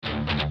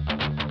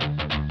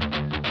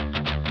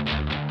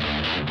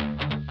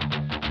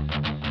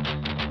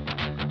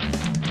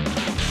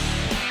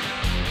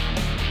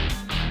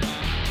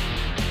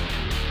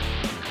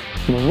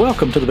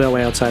Welcome to the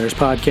Beltway Outsiders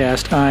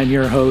podcast. I'm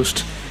your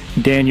host,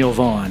 Daniel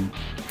Vaughn.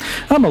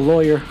 I'm a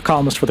lawyer,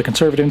 columnist for the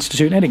Conservative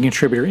Institute, and a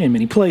contributor in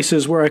many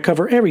places where I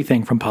cover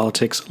everything from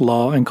politics,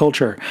 law, and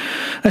culture.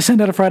 I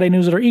send out a Friday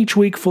newsletter each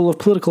week full of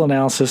political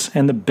analysis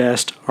and the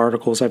best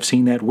articles I've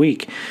seen that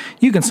week.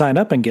 You can sign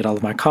up and get all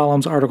of my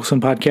columns, articles,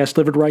 and podcasts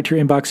delivered right to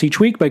your inbox each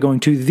week by going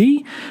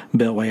to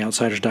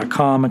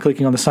thebeltwayoutsiders.com and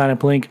clicking on the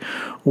sign-up link,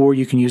 or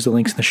you can use the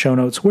links in the show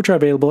notes, which are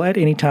available at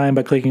any time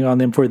by clicking on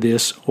them for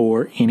this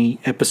or any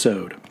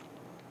episode.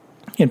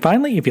 And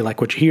finally, if you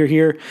like what you hear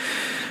here,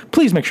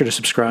 please make sure to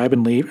subscribe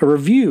and leave a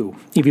review.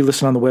 If you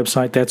listen on the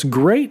website, that's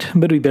great,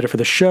 but it'd be better for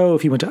the show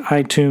if you went to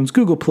iTunes,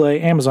 Google Play,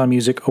 Amazon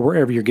Music, or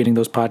wherever you're getting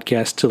those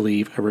podcasts to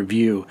leave a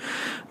review.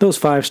 Those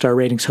 5-star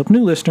ratings help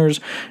new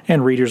listeners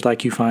and readers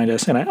like you find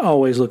us, and I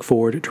always look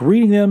forward to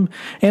reading them.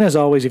 And as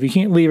always, if you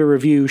can't leave a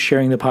review,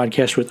 sharing the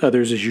podcast with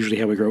others is usually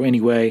how we grow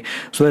anyway.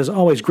 So that is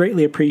always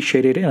greatly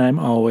appreciated, and I'm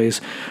always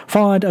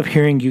fond of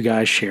hearing you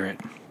guys share it.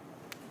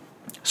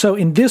 So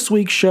in this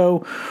week's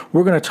show,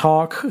 we're going to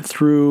talk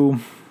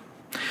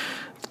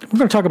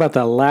about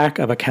the lack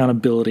of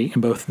accountability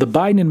in both the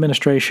Biden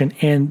administration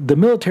and the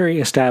military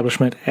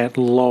establishment at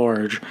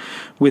large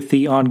with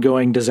the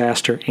ongoing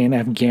disaster in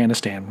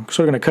Afghanistan.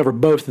 So we're going to cover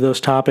both of those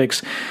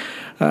topics.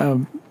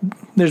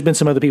 There's been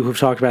some other people who've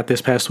talked about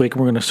this past week, and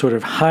we're going to sort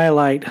of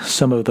highlight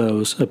some of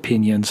those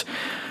opinions.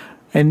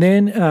 And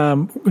then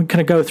we're going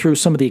to go through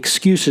some of the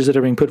excuses that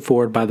are being put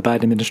forward by the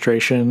Biden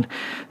administration,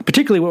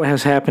 particularly what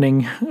was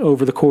happening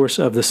over the course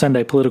of the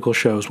Sunday political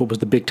shows. What was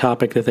the big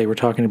topic that they were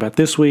talking about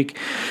this week?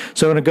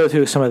 So I'm going to go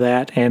through some of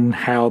that and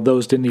how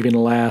those didn't even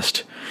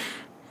last.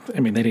 I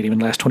mean, they didn't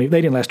last 24.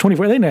 They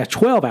didn't last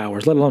 12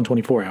 hours, let alone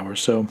 24 hours.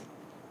 So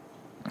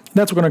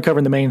that's what we're going to cover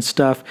in the main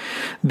stuff.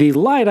 The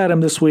light item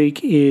this week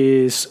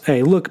is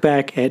a look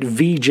back at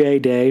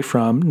VJ Day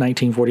from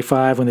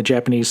 1945 when the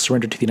Japanese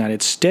surrendered to the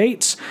United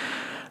States.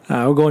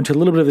 We'll go into a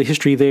little bit of the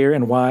history there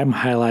and why I'm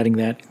highlighting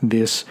that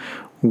this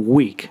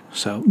week.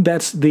 So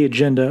that's the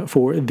agenda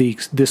for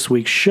this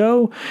week's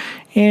show,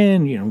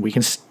 and we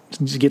can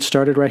get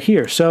started right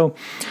here. So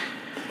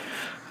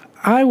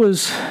I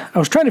was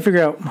trying to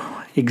figure out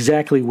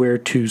exactly where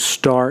to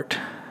start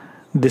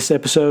this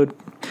episode,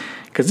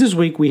 because this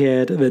week we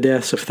had the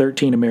deaths of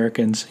 13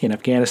 Americans in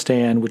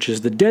Afghanistan, which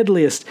is the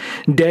deadliest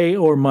day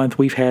or month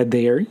we've had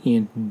there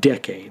in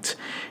decades.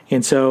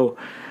 And so,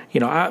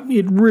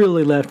 it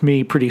really left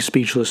me pretty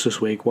speechless this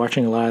week,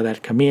 watching a lot of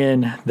that come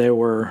in.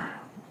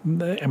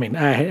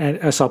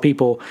 I saw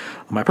people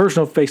on my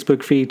personal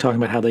Facebook feed talking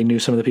about how they knew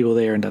some of the people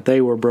there and that they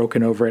were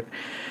broken over it.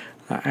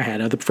 I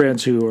had other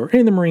friends who were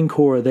in the Marine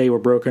Corps. They were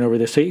broken over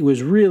this. It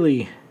was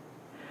really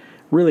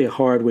a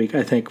hard week,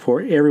 I think, for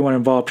everyone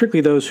involved,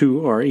 particularly those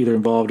who are either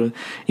involved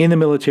in the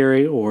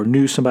military or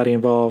knew somebody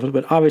involved.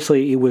 But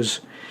obviously, it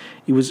was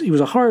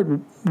a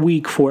hard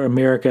week for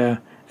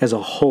America as a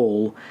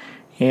whole.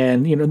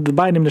 And the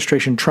Biden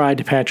administration tried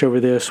to patch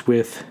over this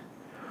with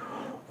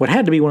what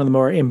had to be one of the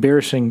more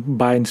embarrassing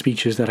Biden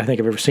speeches that I think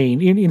I've ever seen.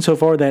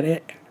 Insofar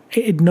that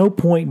at no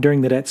point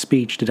during that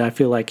speech did I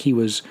feel like he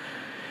was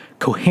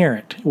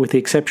coherent, with the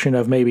exception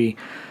of maybe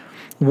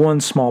one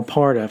small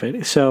part of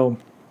it. So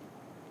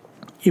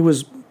It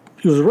was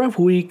a rough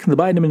week. The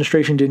Biden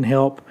administration didn't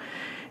help,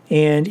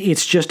 and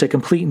it's just a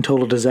complete and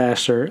total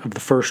disaster of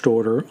the first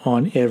order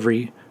on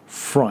every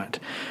front.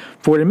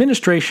 For an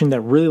administration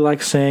that really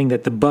likes saying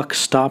that the buck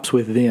stops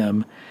with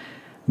them,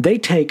 they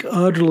take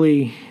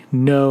utterly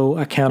no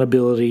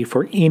accountability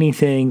for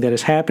anything that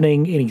is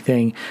happening,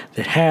 anything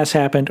that has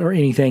happened, or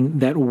anything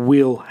that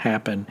will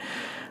happen.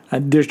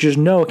 There's just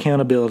no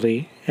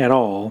accountability at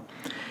all.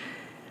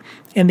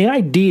 And the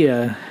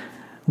idea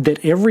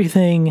that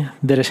everything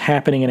that is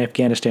happening in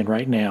Afghanistan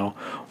right now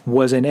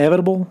was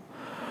inevitable,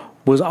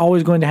 was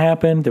always going to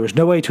happen. There was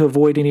no way to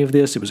avoid any of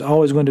this. It was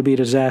always going to be a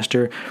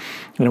disaster,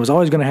 and it was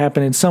always going to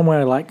happen in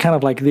somewhere kind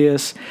of like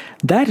this.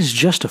 That is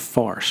just a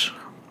farce.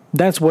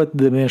 That's what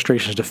the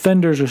administration's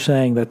defenders are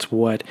saying. That's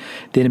what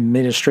the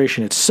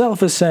administration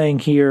itself is saying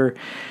here.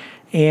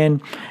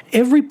 And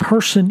every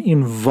person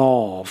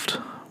involved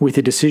with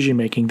the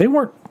decision-making,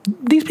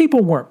 these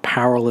people weren't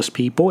powerless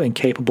people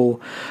incapable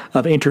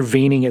of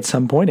intervening at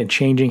some point and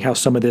changing how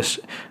some of this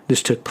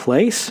took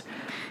place.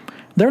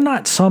 They're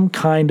not some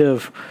kind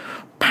of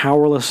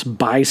powerless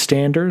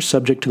bystanders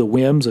subject to the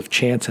whims of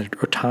chance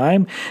or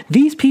time.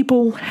 These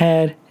people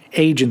had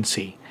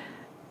agency.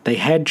 They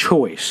had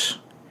choice.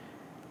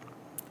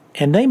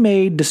 And they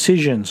made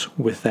decisions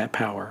with that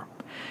power.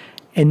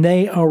 And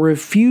they are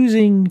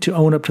refusing to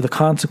own up to the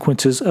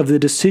consequences of the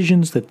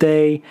decisions that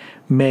they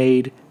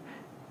made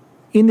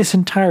in this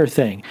entire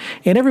thing.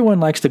 And everyone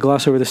likes to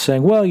gloss over this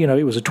saying, well,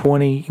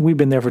 we've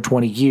been there for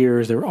 20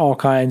 years. There were all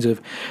kinds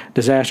of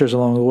disasters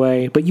along the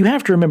way. But you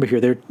have to remember here,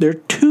 there are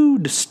two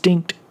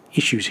distinct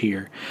issues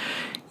here.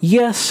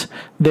 Yes,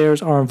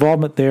 there's our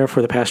involvement there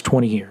for the past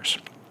 20 years.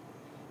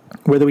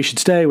 Whether we should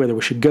stay, whether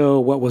we should go,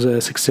 what was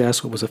a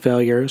success, what was a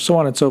failure, so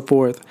on and so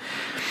forth.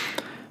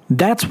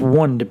 That's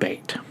one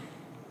debate.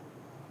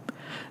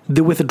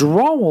 The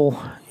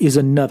withdrawal is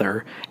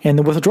another, and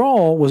the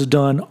withdrawal was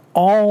done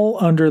all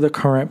under the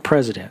current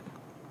president.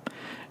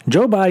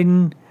 Joe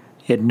Biden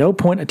at no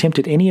point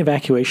attempted any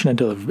evacuation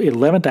until the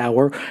 11th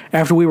hour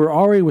after we were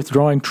already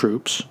withdrawing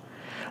troops.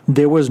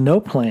 There was no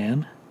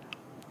plan.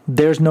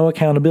 There's no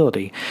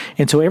accountability.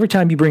 And so every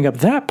time you bring up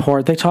that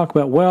part, they talk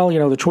about, well,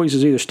 the choice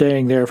is either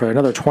staying there for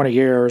another 20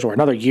 years or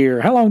another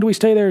year. How long do we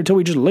stay there until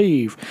we just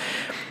leave?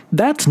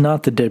 That's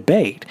not the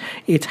debate.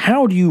 It's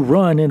how do you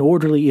run an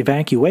orderly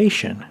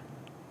evacuation?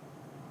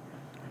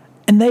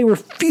 And they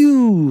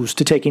refuse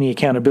to take any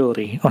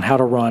accountability on how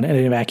to run an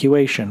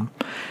evacuation.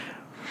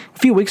 A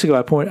few weeks ago,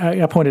 I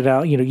pointed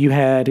out, you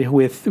had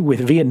with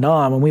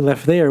Vietnam, when we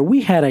left there,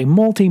 we had a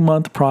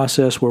multi-month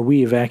process where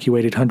we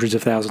evacuated hundreds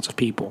of thousands of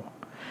people.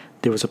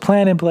 There was a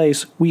plan in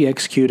place. We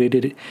executed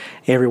it.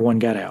 Everyone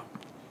got out.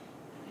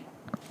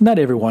 Not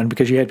everyone,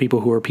 because you had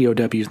people who were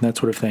POWs and that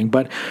sort of thing.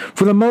 But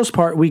for the most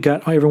part, we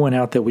got everyone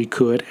out that we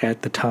could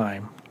at the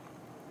time.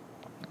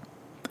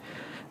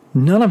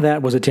 None of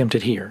that was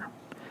attempted here.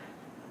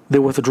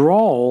 The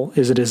withdrawal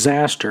is a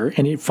disaster,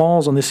 and it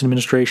falls on this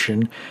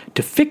administration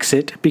to fix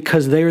it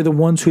because they are the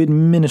ones who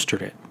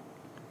administered it.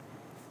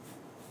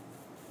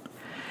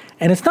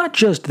 And it's not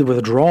just the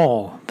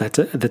withdrawal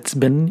that's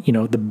been,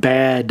 the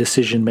bad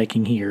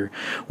decision-making here,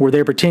 where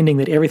they're pretending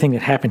that everything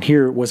that happened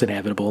here was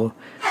inevitable.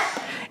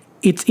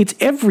 It's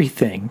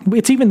everything.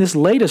 It's even this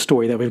latest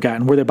story that we've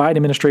gotten, where the Biden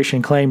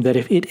administration claimed that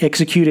if it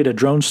executed a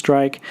drone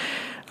strike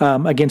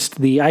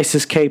against the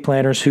ISIS-K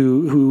planners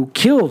who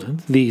killed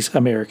these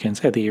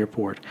Americans at the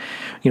airport.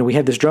 We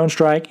had this drone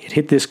strike, it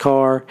hit this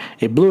car,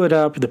 it blew it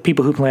up, the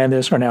people who planned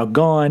this are now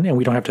gone, and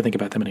we don't have to think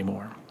about them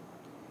anymore.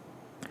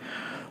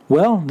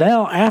 Well,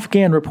 now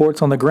Afghan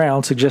reports on the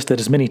ground suggest that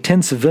as many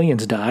 10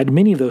 civilians died.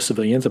 Many of those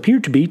civilians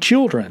appear to be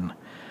children,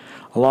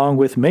 along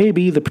with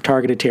maybe the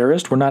targeted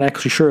terrorist. We're not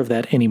actually sure of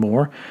that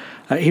anymore.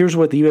 Here's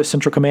what the U.S.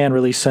 Central Command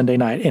released Sunday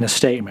night in a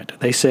statement.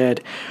 They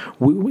said,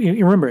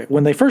 remember,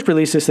 when they first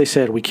released this, they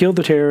said, we killed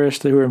the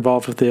terrorists who were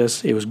involved with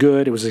this. It was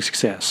good. It was a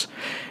success.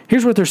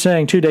 Here's what they're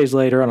saying 2 days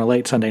later on a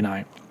late Sunday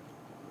night.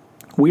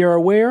 We are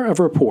aware of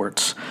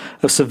reports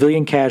of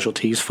civilian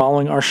casualties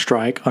following our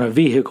strike on a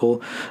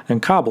vehicle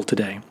in Kabul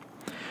today.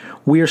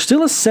 We are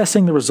still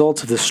assessing the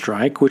results of this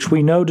strike, which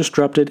we know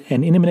disrupted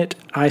an imminent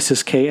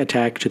ISIS-K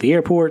attack to the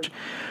airport.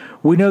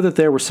 We know that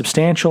there were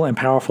substantial and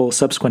powerful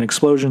subsequent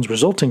explosions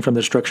resulting from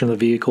the destruction of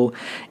the vehicle,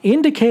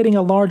 indicating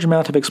a large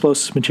amount of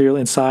explosive material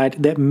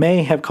inside that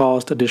may have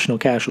caused additional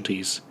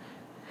casualties.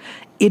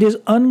 It is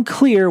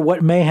unclear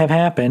what may have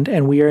happened,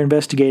 and we are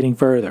investigating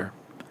further.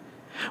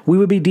 We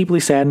would be deeply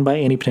saddened by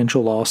any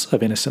potential loss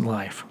of innocent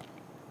life.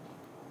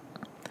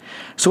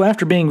 So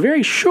after being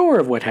very sure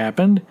of what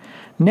happened,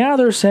 now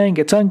they're saying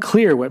it's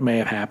unclear what may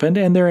have happened,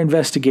 and they're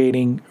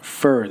investigating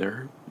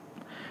further.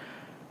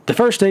 The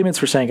first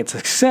statements were saying it's a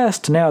success,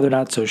 to now they're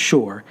not so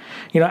sure.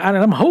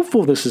 I'm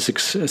hopeful this is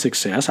a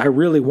success. I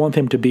really want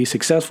them to be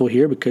successful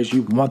here because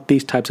you want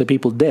these types of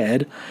people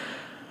dead.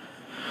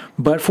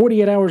 But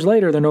 48 hours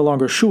later, they're no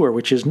longer sure,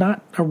 which is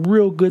not a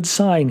real good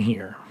sign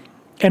here.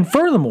 And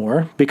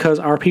furthermore, because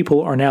our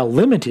people are now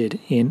limited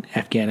in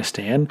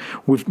Afghanistan,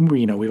 we've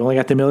only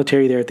got the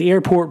military there at the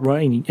airport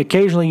running.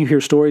 Occasionally you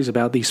hear stories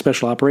about these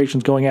special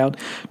operations going out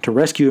to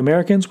rescue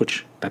Americans,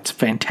 which that's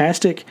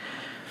fantastic.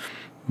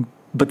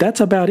 But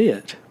that's about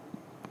it.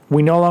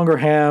 We no longer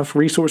have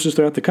resources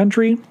throughout the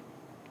country.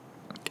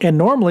 And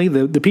normally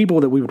the people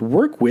that we would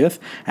work with,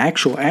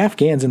 actual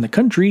Afghans in the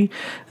country,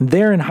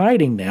 they're in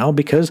hiding now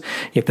because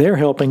if they're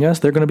helping us,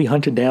 they're going to be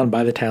hunted down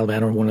by the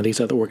Taliban or one of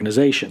these other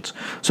organizations.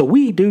 So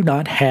we do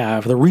not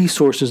have the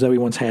resources that we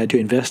once had to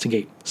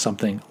investigate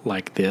something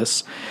like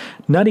this,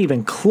 not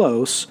even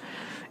close.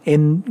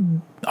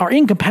 And our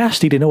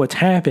incapacity to know what's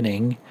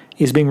happening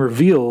is being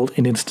revealed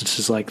in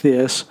instances like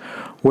this,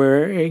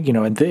 where,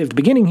 at the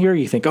beginning here,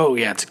 you think, oh,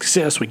 yeah, it's a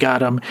success, we got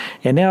them,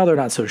 and now they're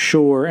not so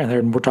sure,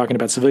 and we're talking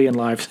about civilian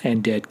lives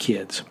and dead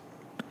kids.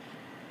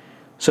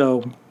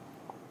 So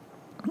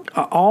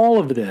all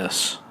of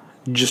this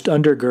just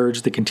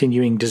undergirds the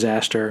continuing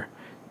disaster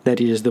that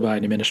is the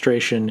Biden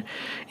administration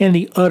and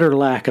the utter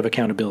lack of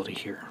accountability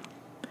here.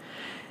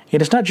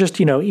 And it's not just,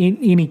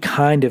 any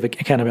kind of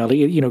accountability.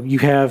 You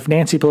have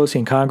Nancy Pelosi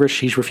in Congress.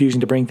 She's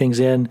refusing to bring things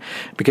in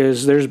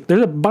because there's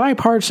a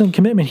bipartisan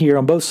commitment here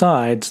on both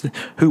sides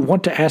who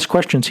want to ask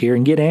questions here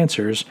and get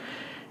answers,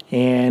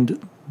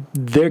 and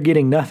they're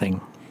getting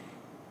nothing.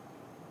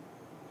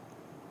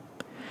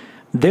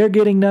 They're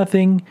getting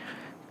nothing.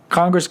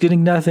 Congress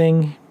getting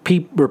nothing.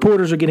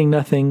 Reporters are getting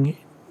nothing.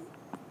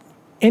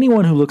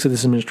 Anyone who looks at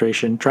this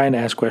administration trying to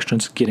ask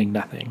questions getting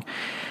nothing.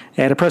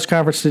 At a press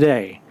conference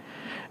today,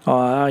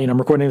 I'm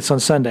recording this on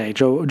Sunday.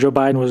 Joe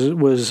Biden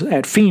was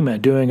at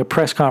FEMA doing a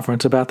press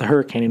conference about the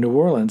hurricane in New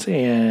Orleans,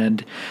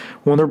 and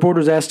when the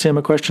reporters asked him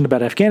a question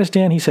about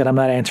Afghanistan, he said, "I'm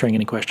not answering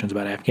any questions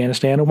about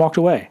Afghanistan," and walked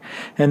away.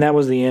 And that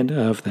was the end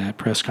of that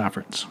press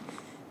conference.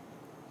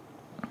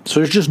 So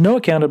there's just no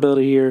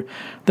accountability here.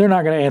 They're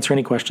not going to answer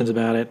any questions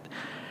about it.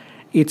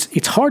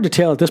 It's hard to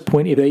tell at this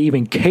point if they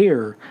even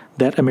care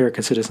that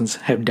American citizens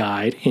have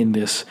died in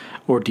this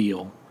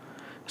ordeal.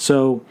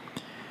 So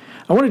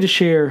I wanted to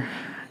share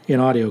an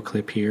audio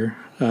clip here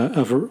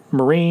of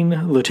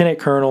Marine Lieutenant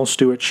Colonel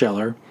Stuart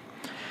Scheller.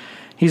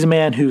 He's a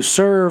man who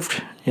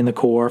served in the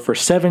Corps for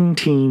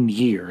 17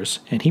 years,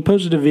 and he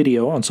posted a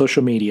video on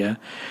social media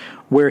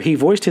where he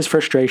voiced his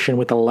frustration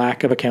with the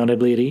lack of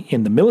accountability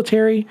in the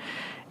military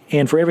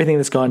and for everything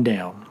that's gone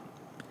down.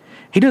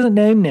 He doesn't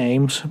name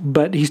names,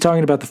 but he's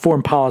talking about the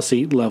foreign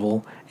policy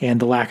level and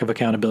the lack of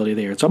accountability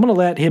there. So I'm going to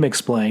let him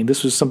explain.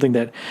 This was something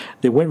that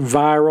went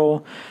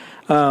viral,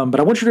 but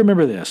I want you to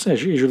remember this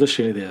as you're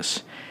listening to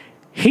this.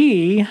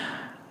 He,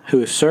 who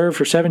has served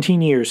for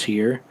 17 years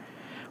here,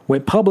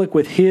 went public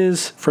with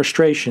his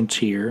frustrations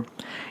here,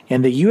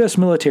 and the U.S.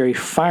 military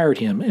fired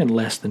him in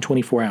less than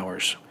 24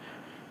 hours.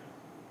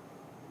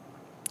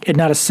 And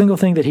not a single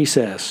thing that he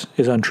says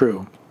is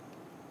untrue.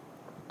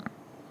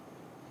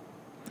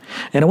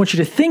 And I want you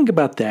to think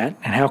about that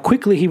and how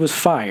quickly he was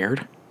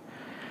fired.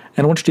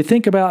 And I want you to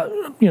think about,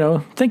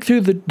 think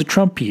through the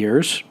Trump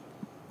years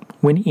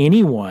when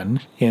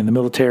anyone in the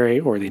military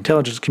or the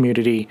intelligence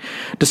community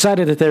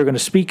decided that they were going to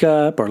speak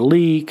up or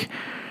leak.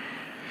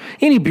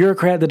 Any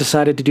bureaucrat that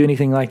decided to do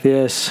anything like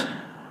this,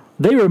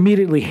 they were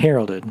immediately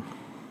heralded.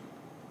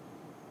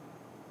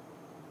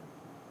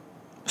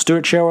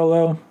 Stuart Scheller,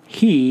 though,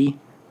 he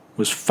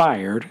was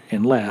fired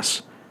in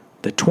less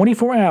than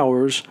 24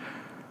 hours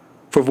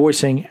for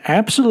voicing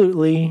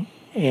absolutely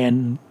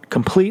and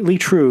completely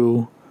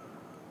true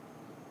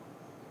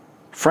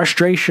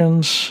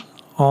frustrations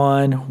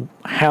on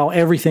how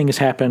everything has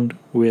happened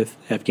with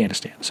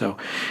Afghanistan. So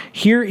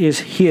here is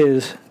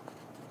his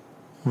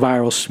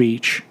viral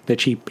speech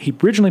that he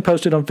originally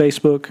posted on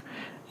Facebook,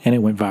 and it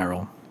went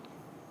viral.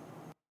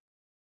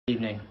 Good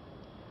evening.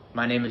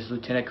 My name is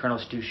Lieutenant Colonel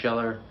Stu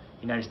Scheller,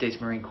 United States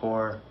Marine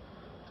Corps.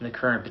 I'm the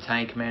current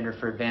battalion commander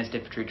for Advanced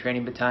Infantry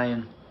Training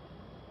Battalion.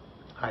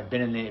 I've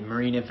been in the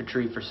Marine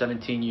Infantry for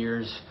 17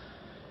 years.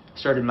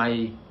 Started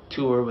my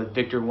tour with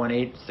Victor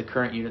 1-8. It's the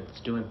current unit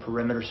that's doing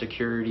perimeter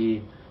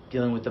security,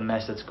 dealing with the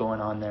mess that's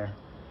going on there.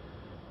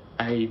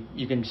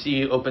 You can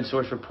see open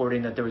source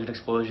reporting that there was an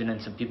explosion and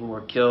some people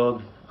were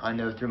killed. I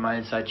know through my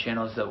inside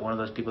channels that one of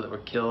those people that were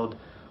killed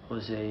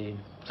was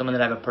someone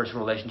that I have a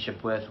personal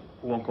relationship with.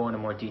 Won't go into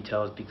more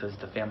details because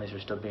the families are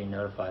still being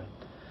notified.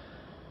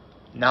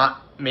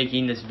 Not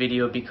making this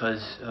video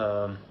because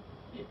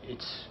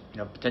it's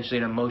potentially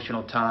an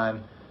emotional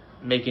time.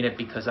 Making it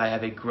because I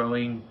have a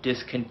growing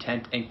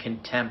discontent and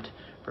contempt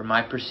for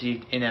my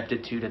perceived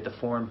ineptitude at the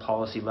foreign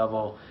policy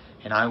level,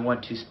 and I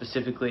want to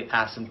specifically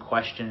ask some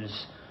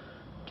questions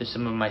to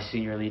some of my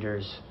senior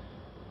leaders.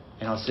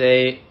 And I'll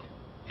say,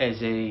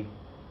 as a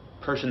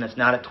person that's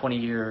not at 20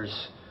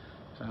 years,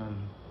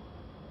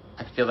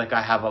 I feel like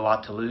I have a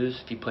lot to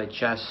lose. If you play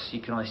chess, you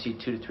can only see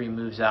 2 to 3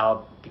 moves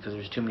out because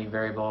there's too many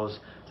variables.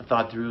 I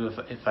thought through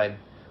if I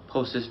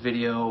post this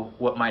video,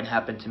 what might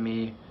happen to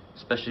me,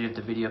 especially if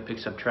the video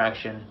picks up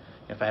traction,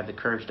 if I have the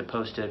courage to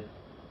post it.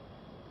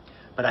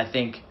 But I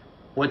think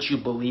what you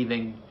believe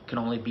in can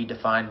only be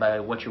defined by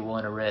what you're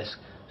willing to risk.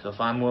 So if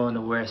I'm willing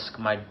to risk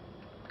my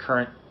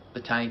current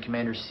battalion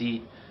commander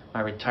seat,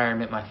 my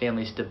retirement, my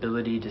family's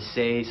stability, to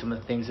say some of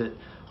the things that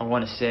I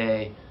want to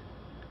say,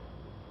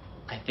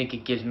 I think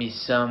it gives me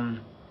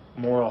some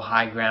moral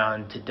high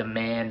ground to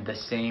demand the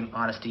same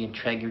honesty,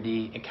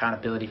 integrity,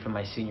 accountability from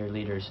my senior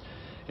leaders.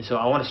 And so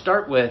I want to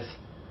start with,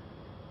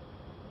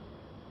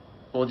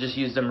 we'll just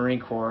use the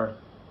Marine Corps.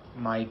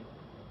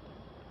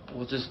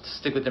 We'll just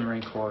stick with the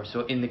Marine Corps.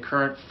 So in the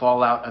current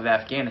fallout of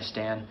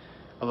Afghanistan,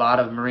 a lot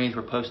of Marines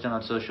were posting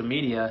on social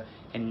media,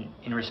 and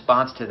in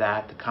response to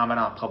that, the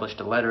Commandant published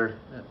a letter,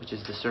 which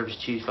is the service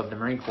chief of the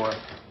Marine Corps.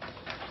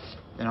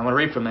 And I want to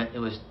read from it. It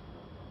was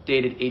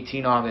dated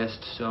 18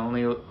 August, so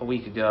only a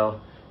week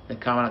ago. The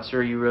Commandant,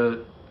 sir, you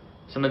wrote,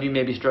 "Some of you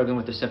may be struggling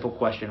with a simple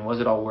question. Was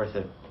it all worth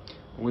it?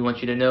 We want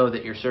you to know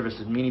that your service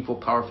is meaningful,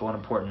 powerful, and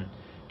important.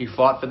 You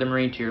fought for the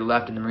Marine to your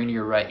left and the Marine to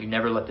your right. You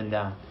never let them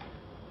down."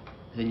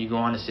 Then you go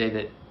on to say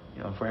that,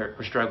 if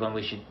we're struggling,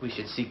 we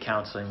should seek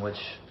counseling, which,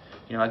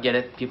 I get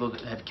it. People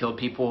have killed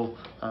people.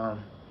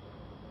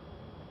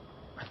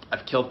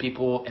 I've killed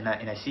people, and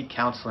I seek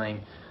counseling,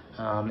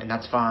 and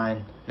that's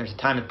fine. There's a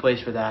time and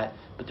place for that.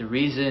 But the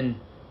reason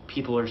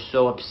people are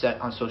so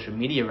upset on social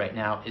media right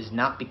now is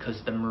not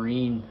because the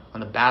Marine on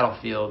the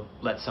battlefield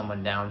let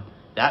someone down.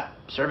 That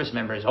service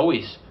member has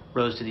always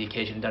rose to the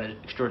occasion and done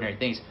extraordinary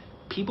things.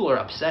 People are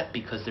upset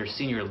because their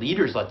senior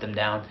leaders let them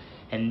down,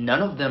 and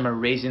none of them are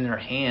raising their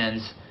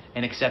hands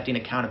and accepting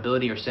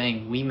accountability or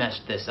saying, we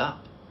messed this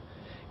up.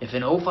 If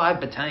an 05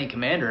 battalion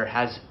commander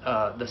has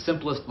the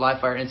simplest live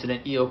fire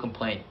incident EO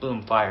complaint,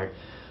 boom, fired.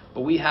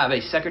 But we have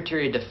a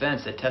Secretary of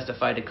Defense that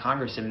testified to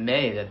Congress in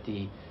May that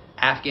the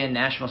Afghan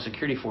National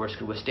Security Force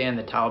could withstand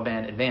the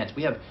Taliban advance.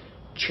 We have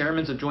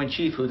chairmen of Joint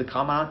Chief, who the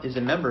Commandant is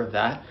a member of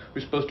that,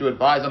 who's supposed to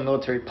advise on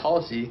military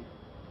policy.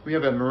 We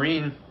have a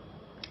Marine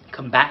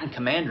combatant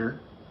commander.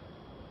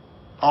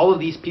 All of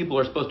these people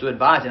are supposed to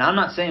advise, and I'm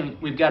not saying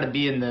we've got to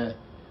be in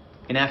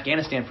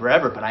Afghanistan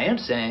forever, but I am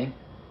saying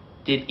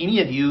did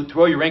any of you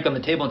throw your rank on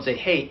the table and say,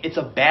 hey, it's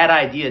a bad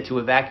idea to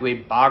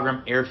evacuate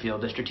Bagram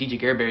Airfield, the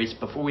strategic air base,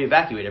 before we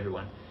evacuate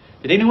everyone?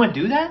 Did anyone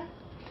do that?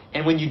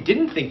 And when you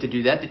didn't think to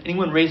do that, did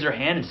anyone raise their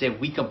hand and say,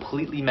 we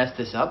completely messed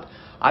this up?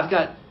 I've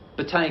got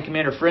battalion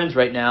commander friends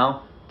right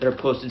now that are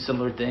posting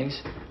similar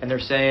things, and they're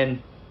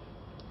saying,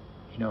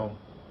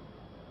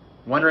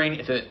 wondering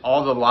if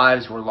all the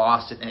lives were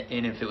lost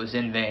and if it was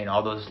in vain,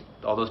 all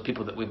those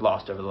people that we've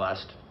lost over the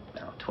last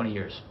 20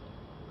 years.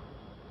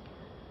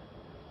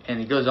 And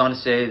he goes on to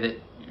say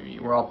that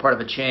we're all part of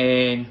a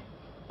chain.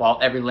 While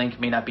every link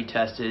may not be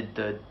tested,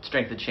 the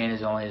strength of the chain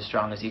is only as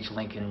strong as each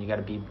link, and you got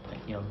to be,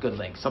 good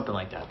links, something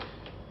like that.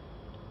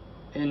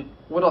 And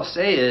what I'll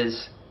say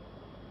is,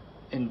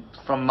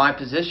 from my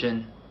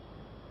position,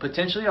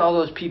 potentially all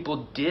those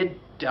people did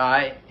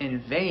die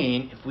in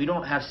vain if we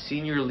don't have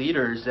senior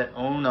leaders that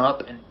own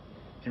up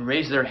and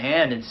raise their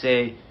hand and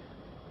say,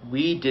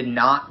 we did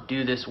not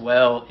do this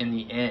well in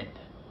the end.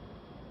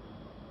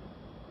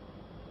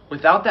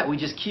 Without that, we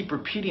just keep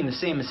repeating the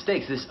same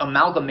mistakes. This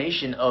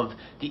amalgamation of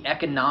the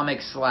economic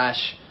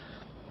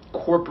 /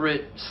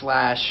 corporate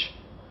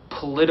 /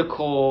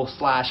 political /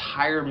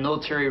 higher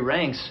military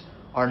ranks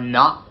are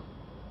not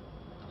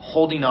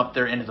holding up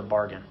their end of the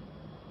bargain.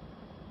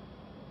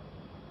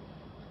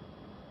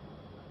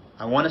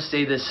 I want to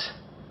say this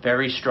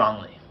very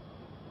strongly.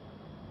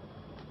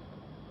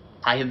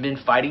 I have been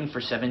fighting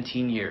for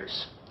 17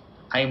 years.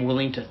 I am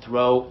willing to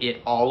throw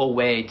it all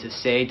away to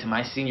say to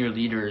my senior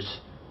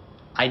leaders,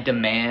 I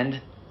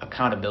demand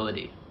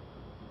accountability.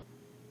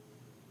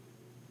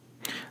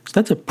 So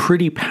that's a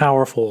pretty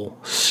powerful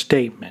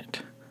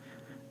statement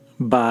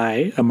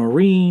by a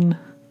Marine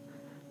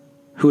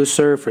who has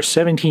served for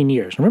 17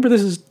 years. Remember,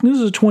 this is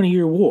a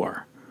 20-year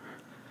war.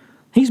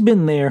 He's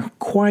been there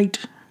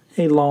quite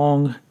a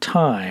long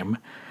time,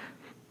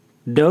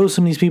 knows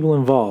some of these people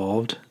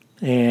involved,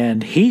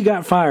 and he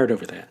got fired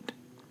over that.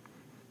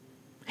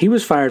 He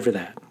was fired for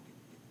that.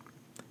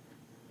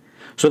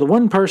 So the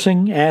one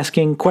person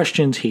asking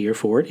questions here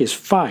for it is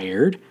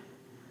fired.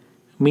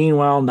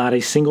 Meanwhile, not a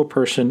single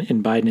person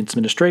in Biden's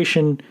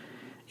administration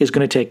is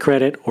going to take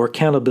credit or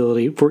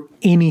accountability for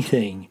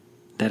anything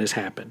that has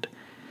happened.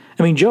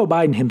 I mean, Joe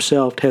Biden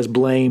himself has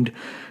blamed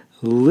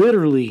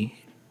literally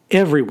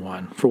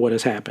everyone for what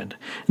has happened.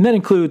 And that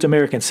includes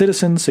American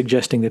citizens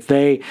suggesting that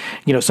they,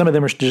 some of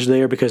them are just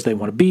there because they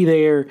want to be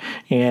there.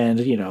 And,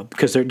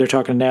 because they're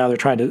talking now, they're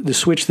trying to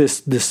switch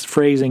this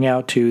phrasing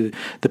out to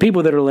the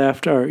people that are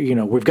left are,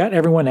 we've got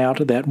everyone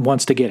out that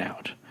wants to get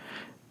out.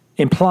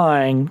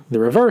 Implying the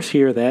reverse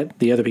here, that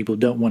the other people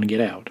don't want to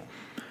get out.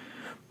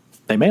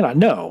 They may not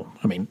know.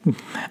 I mean,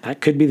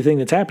 that could be the thing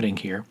that's happening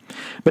here.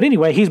 But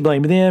anyway, Joe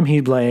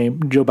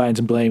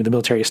Biden's blamed the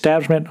military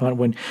establishment on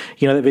when,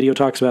 that video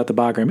talks about the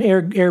Bagram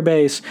Air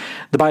Base.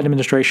 The Biden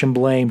administration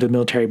blamed the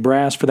military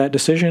brass for that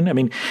decision. I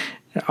mean,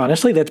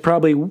 honestly, that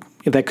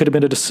could have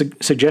been a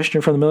suggestion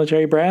from the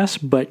military brass,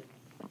 but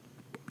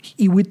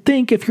you would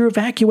think if you're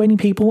evacuating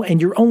people and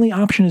your only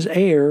option is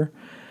air,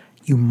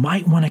 you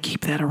might want to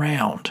keep that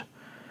around.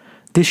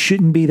 This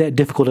shouldn't be that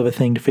difficult of a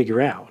thing to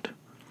figure out.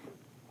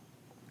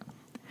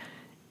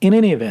 In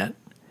any event,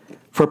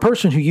 for a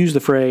person who used the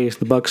phrase,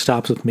 the buck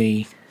stops with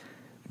me,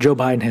 Joe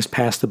Biden has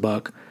passed the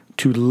buck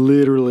to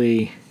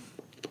literally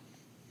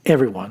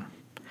everyone.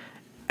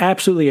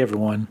 Absolutely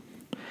everyone.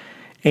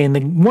 And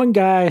the one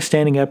guy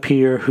standing up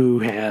here who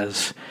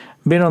has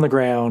been on the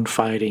ground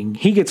fighting,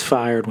 he gets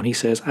fired when he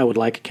says, I would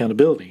like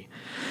accountability.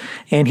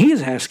 And he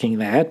is asking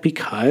that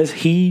because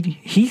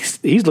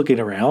he's looking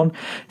around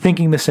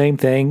thinking the same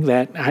thing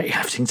that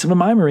I've seen some of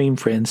my Marine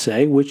friends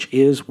say, which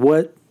is,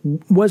 what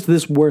was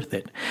this worth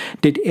it?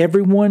 Did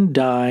everyone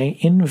die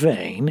in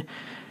vain?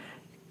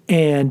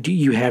 And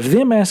you have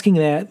them asking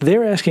that,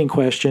 they're asking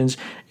questions,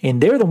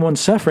 and they're the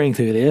ones suffering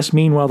through this.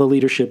 Meanwhile, the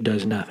leadership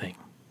does nothing.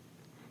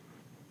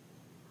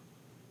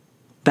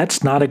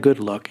 That's not a good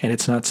look, and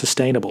it's not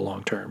sustainable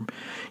long term.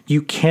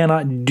 You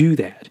cannot do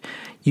that.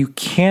 You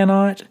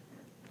cannot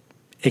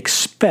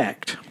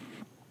expect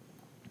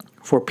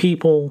for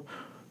people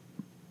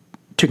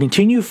to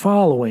continue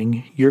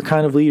following your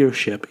kind of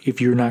leadership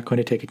if you're not going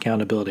to take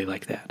accountability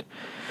like that.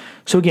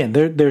 So again,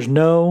 there's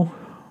no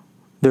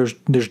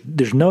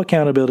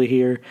accountability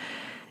here,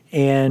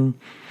 and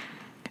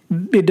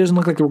it doesn't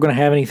look like we're going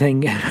to have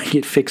anything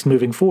get fixed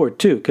moving forward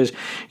too, because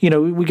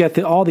we got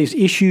all these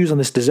issues on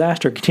this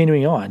disaster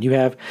continuing on. You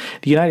have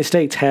the United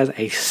States has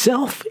a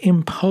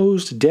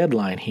self-imposed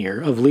deadline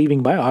here of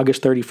leaving by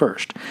August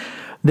 31st.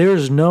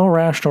 There's no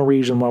rational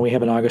reason why we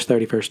have an August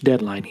 31st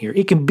deadline here.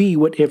 It can be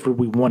whatever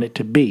we want it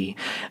to be.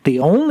 The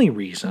only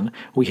reason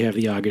we have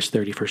the August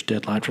 31st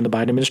deadline from the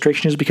Biden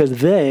administration is because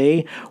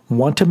they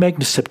want to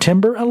make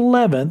September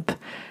 11th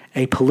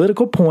a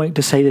political point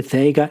to say that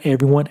they got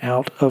everyone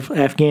out of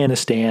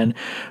Afghanistan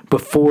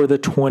before the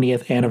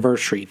 20th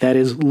anniversary. That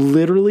is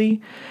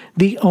literally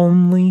the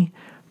only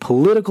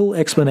political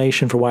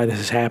explanation for why this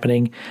is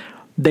happening.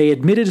 They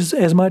admitted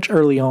as much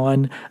early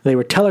on. They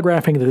were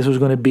telegraphing that this was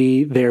going to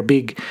be their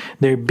big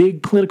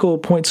political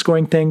point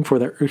scoring thing for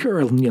the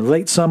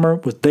late summer.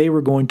 Was they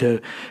were going to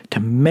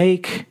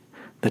make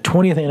the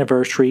 20th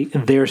anniversary,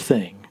 their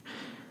thing.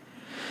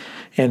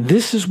 And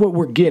this is what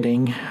we're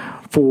getting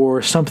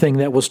for something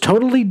that was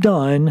totally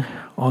done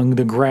on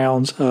the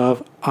grounds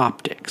of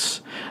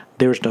optics.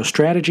 There's no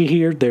strategy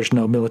here. There's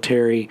no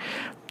military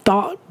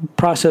thought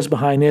process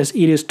behind this.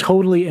 It is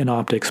totally an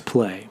optics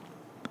play.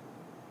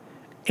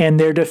 And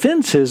their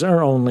defenses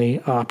are only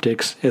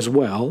optics as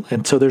well,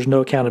 and so there's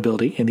no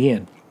accountability in the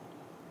end.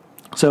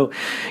 So,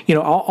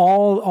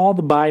 all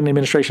the Biden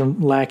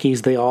administration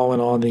lackeys, they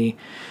went on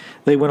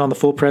the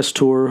full press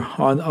tour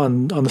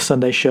on the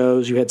Sunday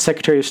shows. You had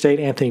Secretary of State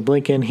Anthony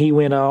Blinken. He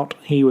went out.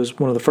 He was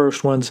one of the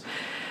first ones.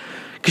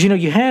 Because,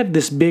 you had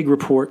this big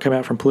report come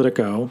out from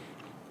Politico,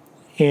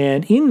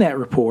 and in that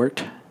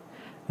report,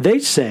 they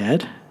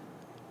said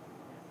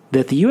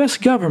that the U.S.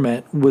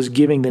 government was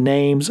giving the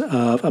names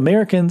of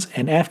Americans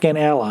and Afghan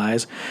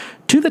allies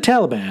to the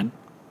Taliban.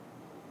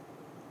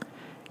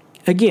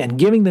 Again,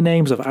 giving the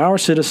names of our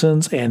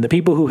citizens and the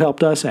people who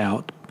helped us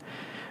out.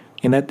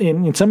 And that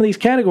in some of these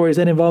categories,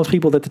 that involves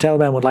people that the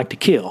Taliban would like to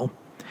kill.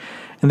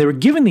 And they were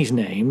giving these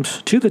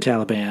names to the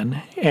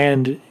Taliban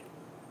and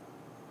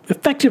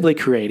effectively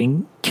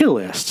creating kill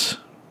lists.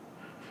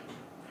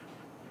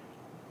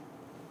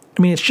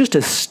 I mean, it's just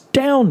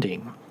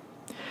astounding.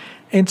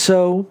 And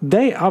so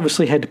they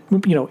obviously had,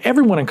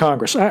 everyone in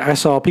Congress. I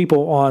saw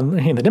people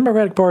in the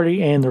Democratic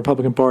Party and the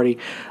Republican Party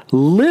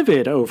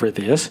livid over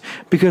this,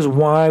 because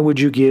why would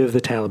you give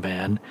the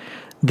Taliban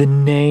the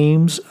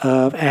names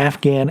of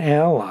Afghan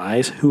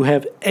allies who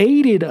have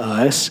aided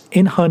us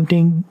in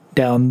hunting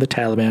down the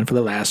Taliban for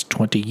the last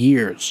 20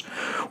 years?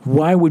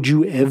 Why would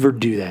you ever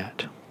do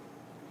that?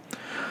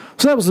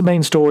 So that was the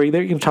main story.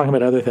 They're talking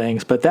about other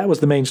things, but that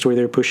was the main story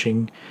they were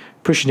pushing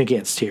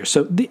against here.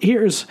 So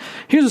here's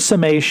a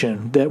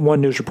summation that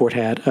one news report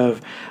had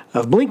of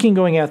Blinken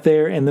going out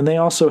there, and then they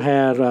also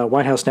had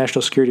White House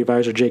National Security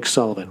Advisor Jake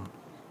Sullivan.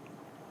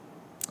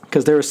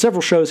 Because there are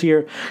several shows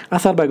here. I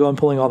thought about going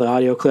pulling all the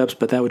audio clips,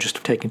 but that would just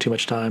have taken too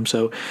much time.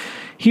 So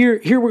here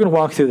we're going to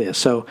walk through this.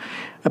 So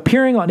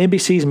appearing on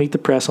NBC's Meet the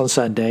Press on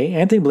Sunday,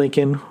 Anthony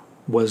Blinken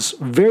was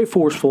very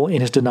forceful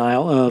in his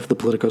denial of the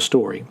Politico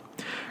story.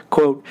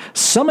 Quote,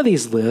 some of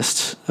these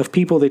lists of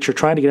people that you're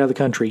trying to get out of the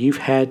country you've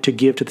had to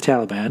give to the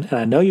Taliban, and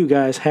I know you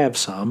guys have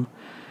some,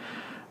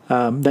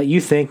 that you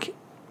think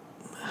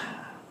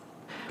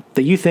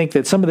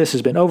that some of this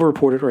has been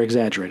overreported or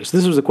exaggerated. So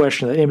this was a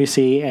question that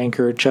NBC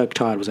anchor Chuck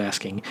Todd was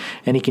asking.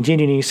 And he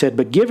continued and he said,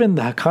 but given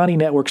the Haqqani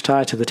network's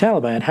tie to the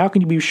Taliban, how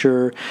can you be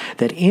sure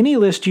that any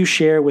list you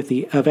share with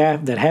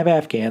that have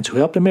Afghans who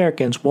helped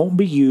Americans won't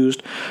be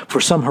used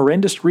for some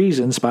horrendous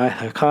reasons by the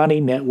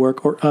Haqqani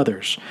network or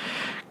others?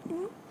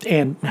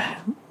 And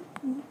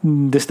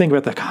this thing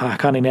about the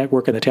Haqqani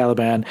network and the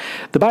Taliban,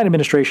 the Biden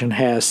administration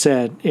has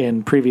said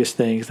in previous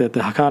things that the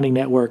Haqqani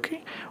network,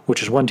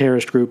 which is one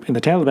terrorist group, and the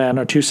Taliban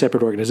are two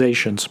separate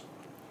organizations.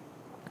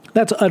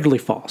 That's utterly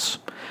false.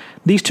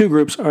 These two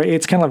groups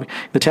it's kind of like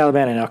the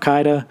Taliban and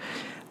Al-Qaeda.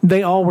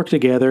 They all work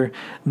together.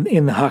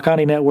 In the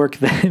Haqqani network,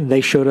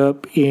 they showed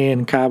up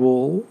in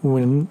Kabul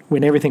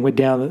when everything went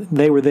down.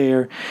 They were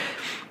there.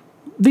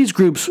 These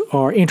groups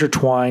are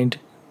intertwined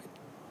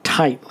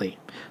tightly.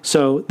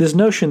 So this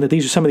notion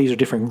that some of these are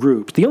different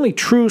groups, the only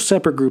true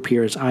separate group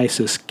here is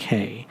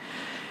ISIS-K.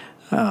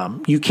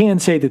 You can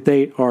say that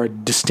they are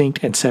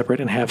distinct and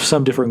separate and have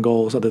some different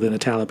goals other than the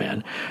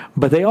Taliban,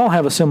 but they all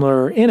have a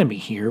similar enemy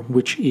here,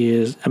 which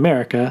is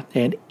America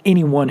and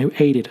anyone who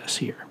aided us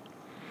here.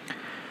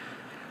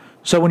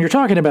 So when you're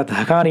talking about the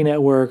Haqqani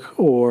network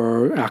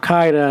or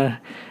Al-Qaeda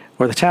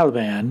or the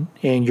Taliban,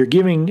 and you're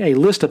giving a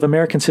list of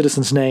American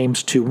citizens'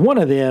 names to one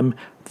of them,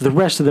 the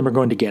rest of them are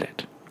going to get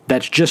it.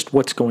 That's just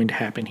what's going to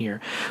happen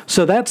here.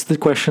 So that's the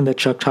question that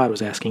Chuck Todd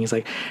was asking. He's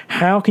like,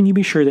 how can you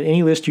be sure that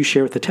any list you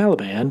share with the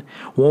Taliban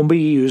won't be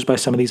used by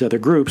some of these other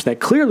groups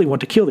that clearly want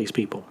to kill these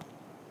people?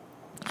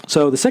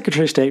 So the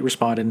Secretary of State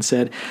responded and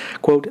said,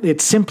 quote,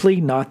 it's simply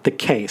not the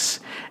case,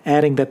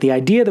 adding that the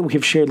idea that we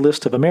have shared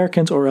lists of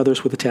Americans or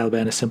others with the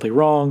Taliban is simply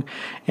wrong,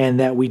 and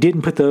that we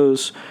didn't put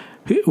those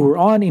who were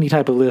on any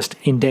type of list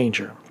in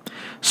danger.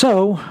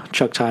 So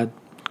Chuck Todd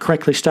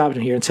correctly stopped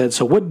in here and said,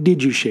 so what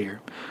did you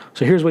share?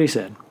 So here's what he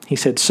said. He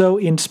said, so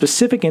in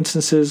specific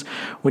instances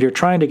when you're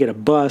trying to get a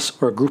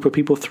bus or a group of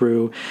people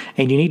through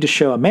and you need to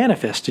show a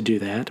manifest to do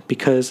that,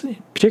 because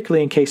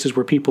particularly in cases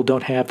where people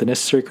don't have the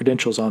necessary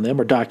credentials on them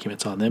or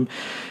documents on them,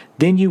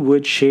 then you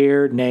would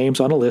share names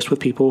on a list with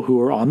people who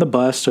are on the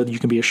bus so that you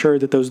can be assured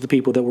that those are the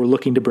people that we're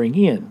looking to bring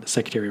in, the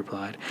Secretary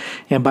replied.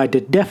 And by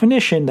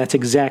definition, that's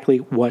exactly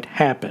what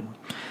happened.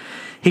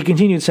 He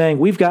continued saying,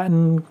 we've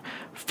gotten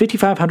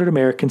 5,500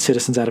 American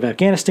citizens out of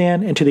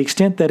Afghanistan, and to the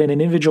extent that in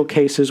individual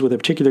cases with a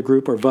particular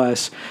group or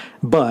bus,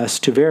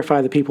 to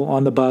verify the people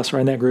on the bus or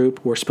in that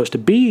group were supposed to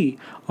be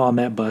on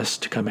that bus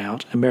to come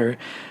out,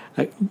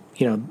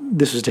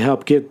 this was to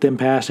help get them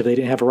past if they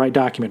didn't have a right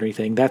document or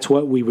anything. That's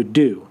what we would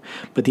do.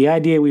 But the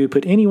idea we would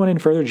put anyone in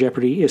further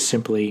jeopardy is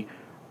simply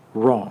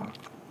wrong.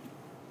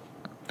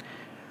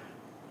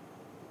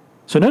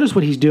 So notice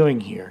what he's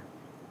doing here.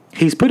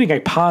 He's putting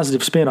a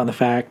positive spin on the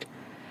fact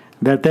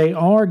that they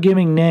are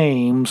giving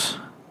names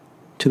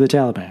to the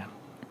Taliban.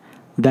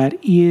 That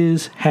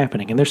is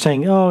happening. And they're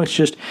saying, oh, it's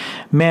just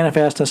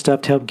manifest and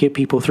stuff to help get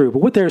people through. But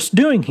what they're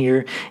doing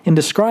here in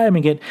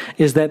describing it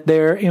is that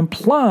they're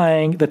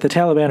implying that the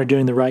Taliban are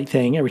doing the right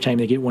thing every time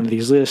they get one of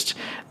these lists.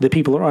 The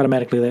people are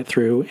automatically let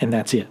through, and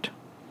that's it.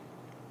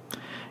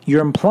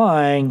 You're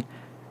implying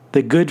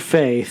the good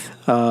faith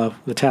of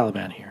the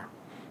Taliban here.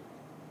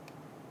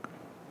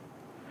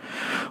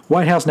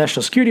 White House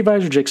National Security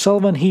Advisor Jake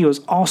Sullivan, he was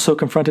also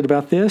confronted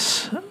about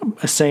this,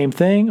 same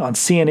thing, on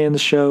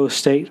CNN's show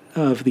State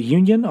of the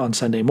Union on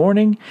Sunday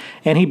morning,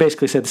 and he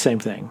basically said the same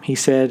thing. He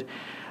said,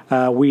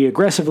 we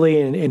aggressively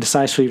and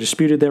decisively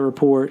disputed that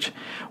report.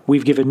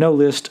 We've given no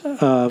list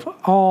of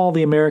all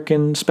the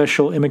American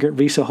special immigrant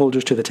visa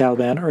holders to the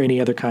Taliban or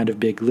any other kind of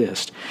big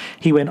list.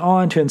 He went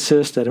on to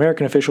insist that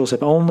American officials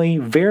have only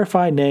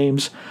verified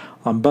names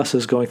on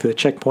buses going through the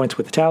checkpoints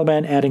with the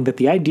Taliban, adding that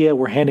the idea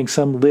we're handing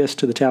some list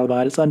to the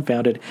Taliban is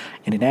unfounded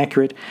and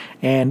inaccurate,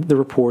 and the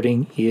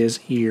reporting is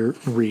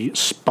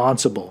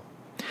irresponsible.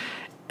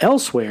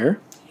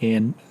 Elsewhere,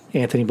 in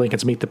Anthony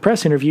Blinken's Meet the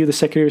Press interview, the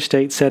Secretary of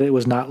State said it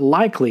was not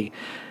likely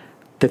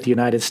that the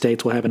United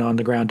States will have an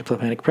on-the-ground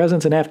diplomatic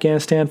presence in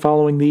Afghanistan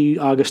following the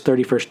August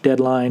 31st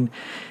deadline.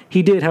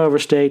 He did, however,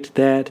 state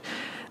that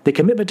the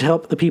commitment to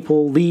help the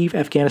people leave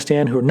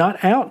Afghanistan who are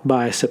not out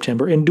by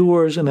September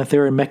endures, and that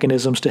there are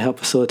mechanisms to help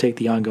facilitate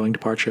the ongoing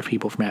departure of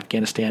people from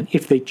Afghanistan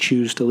if they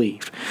choose to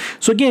leave.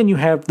 So again, you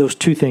have those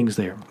two things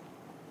there.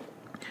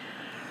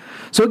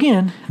 So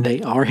again,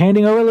 they are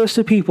handing over a list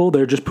of people.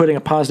 They're just putting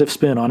a positive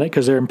spin on it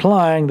because they're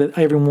implying that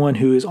everyone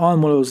who is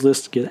on one of those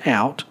lists gets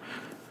out.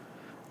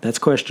 That's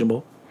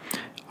questionable.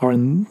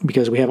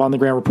 Because we have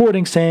on-the-ground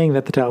reporting saying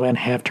that the Taliban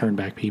have turned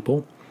back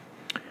people.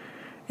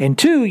 And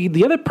two,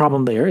 the other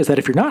problem there is that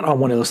if you're not on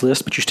one of those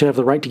lists, but you still have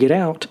the right to get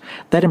out,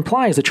 that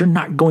implies that you're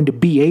not going to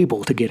be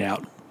able to get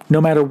out,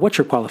 no matter what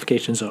your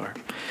qualifications are.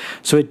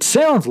 So it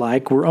sounds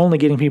like we're only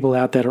getting people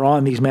out that are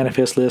on these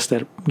manifest lists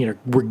that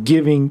we're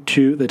giving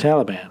to the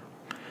Taliban.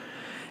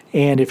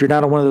 And if you're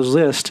not on one of those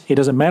lists, it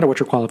doesn't matter what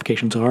your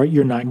qualifications are,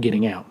 you're not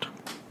getting out.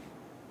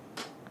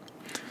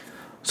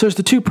 So there's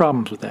the two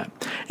problems with that.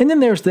 And then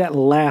there's that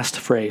last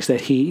phrase that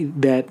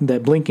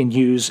Blinken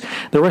used,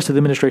 the rest of the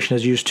administration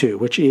has used too,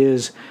 which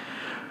is,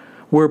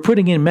 we're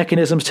putting in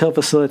mechanisms to help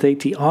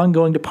facilitate the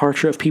ongoing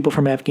departure of people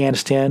from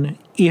Afghanistan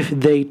if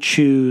they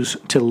choose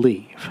to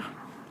leave.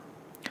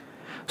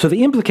 So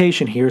the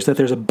implication here is that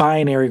there's a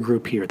binary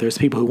group here. There's the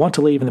people who want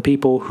to leave and the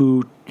people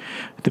who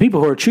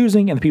are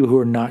choosing and the people who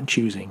are not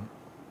choosing.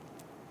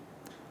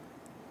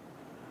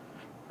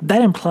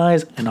 That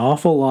implies an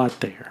awful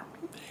lot there.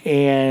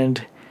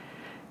 And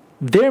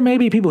there may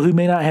be people who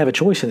may not have a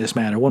choice in this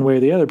matter, one way or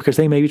the other, because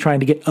they may be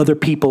trying to get other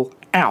people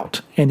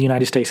out, and the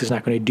United States is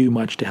not going to do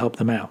much to help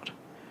them out.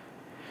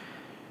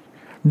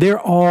 There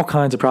are all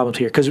kinds of problems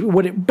here, because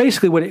what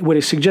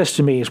it suggests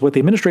to me is what the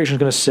administration is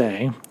going to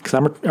say, because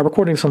I'm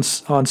recording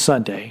this on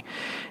Sunday,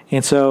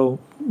 and so,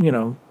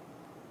 the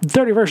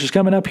 31st is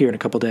coming up here in a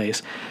couple of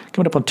days,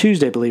 coming up on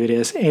Tuesday, I believe it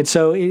is, and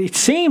so it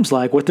seems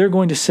like what they're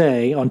going to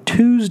say on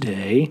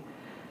Tuesday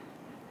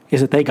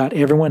is that they got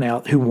everyone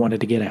out who wanted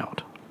to get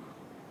out.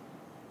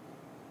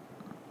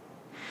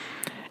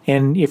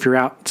 And if you're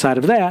outside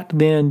of that,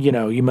 then,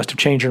 you must have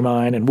changed your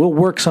mind and we'll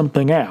work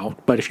something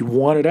out. But if you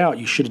want it out,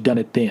 you should have done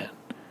it then.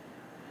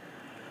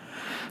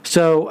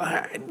 So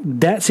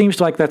that seems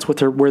like that's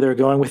where they're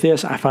going with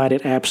this. I find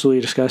it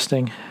absolutely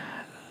disgusting.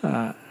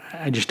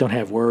 I just don't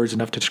have words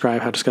enough to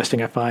describe how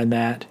disgusting I find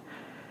that.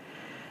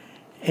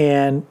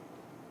 And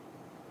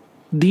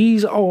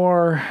these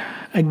are,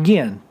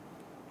 again,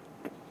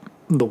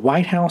 the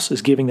White House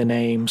is giving the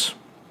names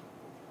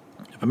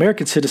of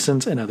American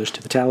citizens and others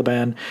to the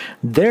Taliban.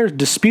 They're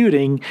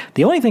disputing,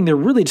 the only thing they're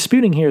really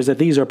disputing here is that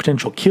these are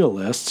potential kill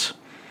lists.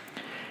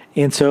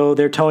 And so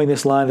they're towing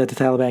this line that the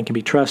Taliban can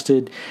be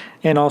trusted,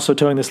 and also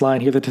towing this line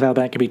here that the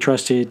Taliban can be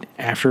trusted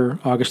after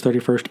August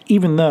 31st,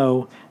 even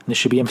though, and this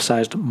should be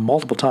emphasized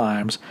multiple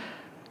times,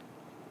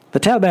 the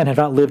Taliban have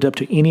not lived up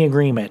to any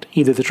agreement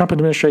either the Trump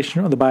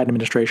administration or the Biden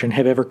administration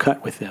have ever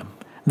cut with them.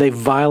 They've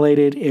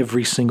violated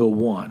every single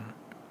one.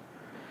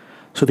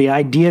 So the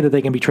idea that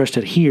they can be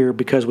trusted here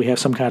because we have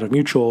some kind of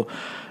mutual,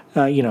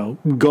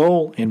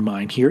 goal in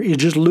mind here is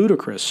just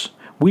ludicrous.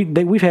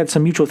 We've had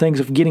some mutual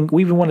things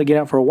we've wanted to get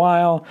out for a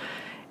while,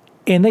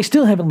 and they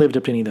still haven't lived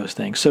up to any of those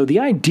things. So the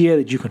idea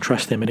that you can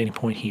trust them at any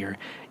point here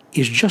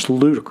is just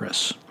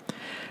ludicrous.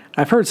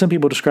 I've heard some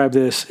people describe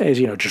this as,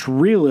 just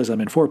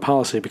realism and foreign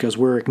policy because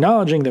we're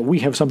acknowledging that we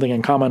have something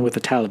in common with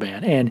the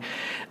Taliban, and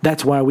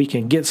that's why we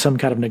can get some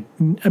kind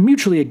of a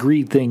mutually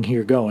agreed thing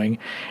here going.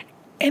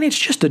 And it's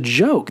just a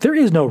joke. There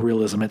is no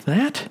realism in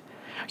that.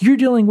 You're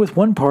dealing with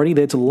one party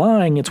that's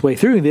lying its way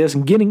through this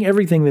and getting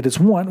everything that it's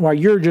want while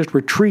you're just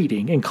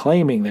retreating and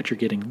claiming that you're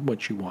getting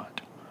what you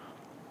want.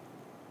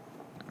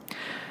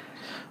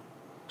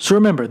 So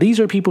remember, these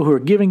are people who are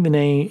giving the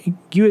name,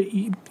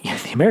 the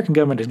American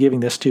government is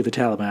giving this to the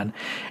Taliban,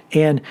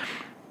 and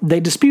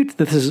they dispute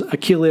that this is a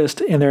kill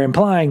list, and they're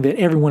implying that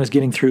everyone is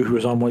getting through who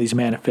is on one of these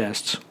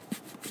manifests.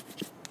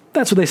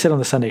 That's what they said on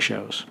the Sunday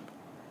shows.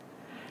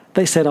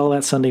 They said all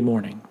that Sunday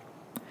morning.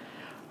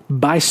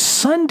 By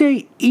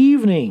Sunday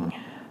evening,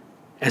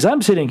 as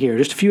I'm sitting here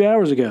just a few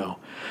hours ago,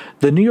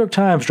 the New York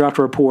Times dropped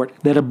a report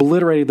that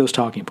obliterated those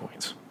talking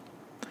points.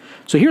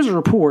 So here's a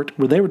report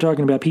where they were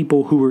talking about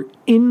people who were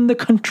in the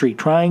country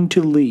trying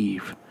to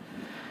leave.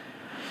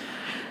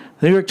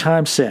 The New York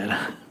Times said,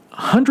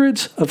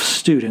 hundreds of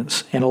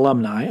students and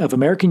alumni of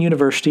American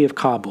University of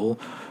Kabul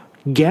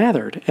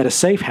gathered at a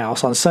safe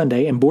house on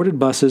Sunday and boarded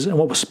buses in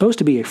what was supposed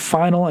to be a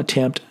final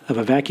attempt of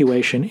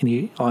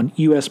evacuation on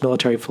U.S.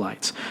 military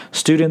flights,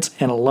 students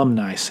and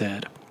alumni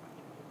said.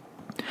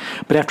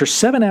 But after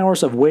 7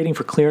 hours of waiting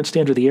for clearance to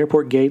enter the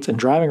airport gates and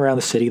driving around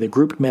the city, the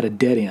group met a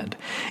dead end.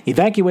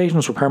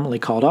 Evacuations were permanently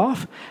called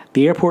off,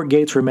 the airport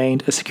gates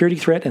remained a security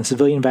threat, and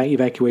civilian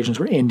evacuations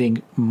were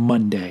ending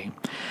Monday.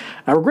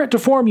 I regret to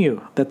inform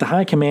you that the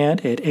high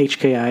command at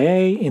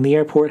HKIA in the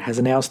airport has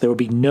announced there will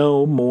be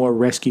no more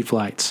rescue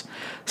flights,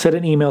 said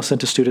an email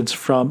sent to students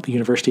from the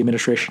university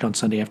administration on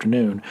Sunday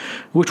afternoon,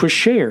 which was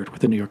shared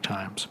with the New York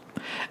Times.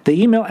 The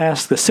email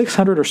asked the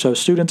 600 or so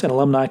students and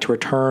alumni to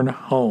return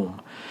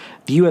home.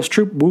 The U.S.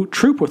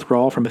 troop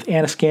withdrawal from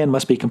Afghanistan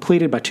must be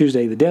completed by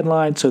Tuesday, the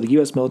deadline, so the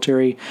U.S.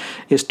 military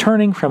is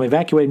turning from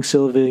evacuating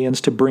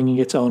civilians to bringing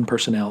its own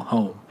personnel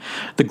home.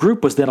 The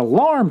group was then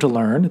alarmed to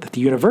learn that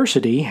the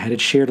university had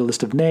shared a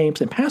list of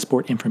names and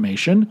passport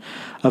information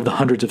of the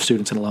hundreds of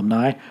students and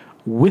alumni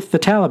with the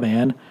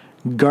Taliban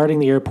guarding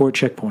the airport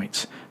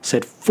checkpoints,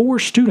 said 4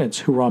 students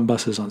who were on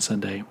buses on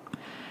Sunday.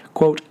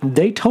 Quote,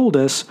 "They told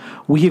us,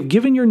 we have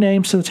given your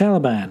names to the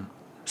Taliban,"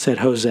 said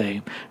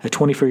Jose, a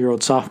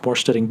 24-year-old sophomore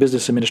studying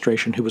business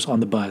administration who was on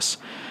the bus.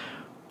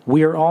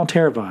 "We are all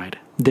terrified.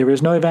 There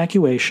is no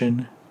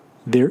evacuation.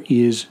 There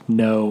is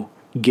no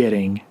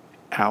getting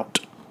out."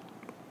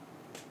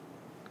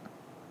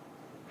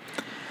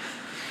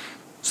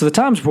 So the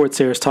Times report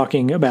there is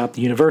talking about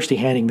the university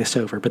handing this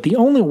over, but the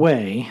only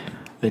way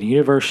that a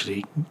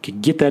university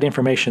could get that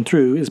information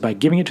through is by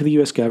giving it to the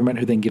U.S. government,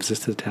 who then gives this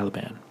to the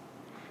Taliban.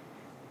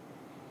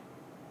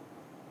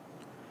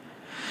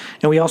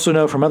 And we also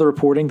know from other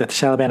reporting that the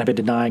Taliban have been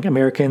denying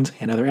Americans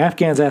and other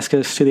Afghans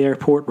access to the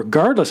airport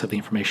regardless of the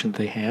information that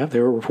they have.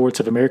 There were reports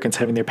of Americans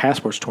having their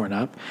passports torn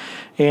up.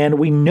 And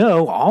we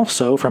know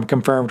also from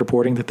confirmed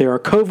reporting that there are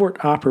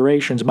covert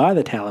operations by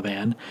the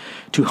Taliban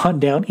to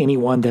hunt down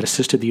anyone that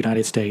assisted the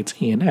United States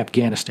in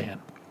Afghanistan.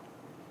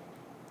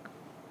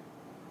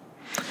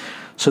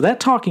 So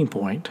that talking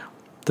point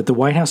that the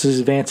White House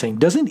is advancing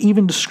doesn't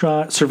even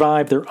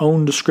survive their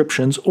own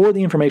descriptions or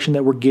the information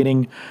that we're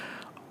getting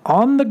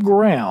on the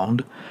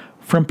ground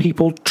from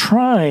people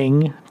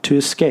trying to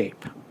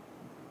escape.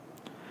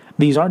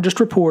 These aren't just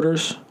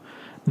reporters.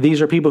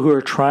 These are people who are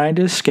trying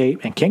to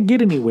escape and can't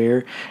get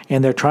anywhere,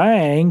 and they're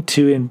trying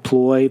to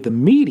employ the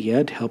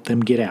media to help them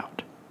get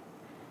out.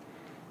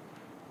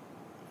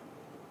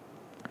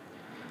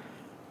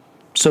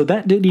 So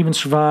that didn't even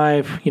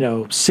survive,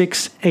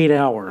 6-8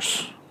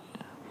 hours.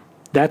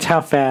 That's how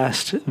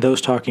fast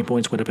those talking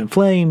points went up in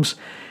flames.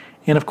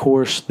 And of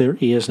course, there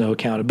is no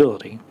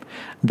accountability.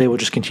 They will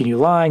just continue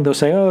lying. They'll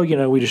say,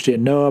 we just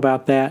didn't know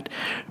about that.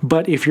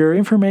 But if your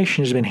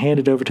information has been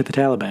handed over to the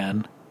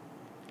Taliban,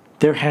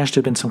 there has to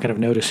have been some kind of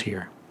notice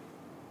here.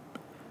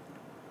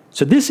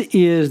 So this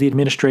is the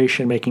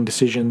administration making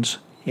decisions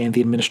and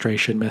the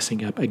administration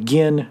messing up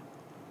again.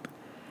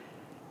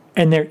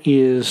 And there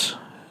is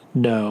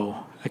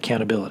no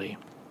accountability.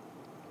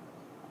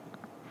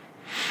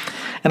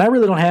 And I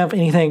really don't have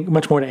anything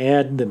much more to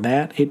add than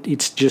that.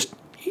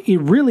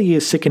 It really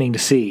is sickening to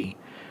see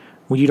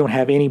when you don't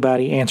have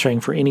anybody answering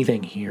for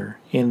anything here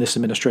in this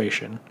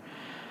administration.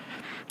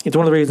 It's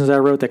one of the reasons I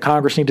wrote that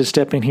Congress needs to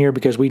step in here,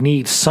 because we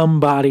need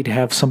somebody to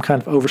have some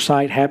kind of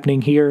oversight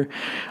happening here.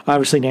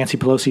 Obviously, Nancy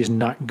Pelosi is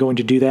not going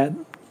to do that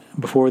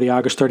before the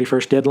August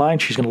 31st deadline.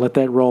 She's going to let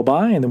that roll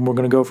by, and then we're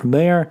going to go from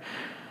there.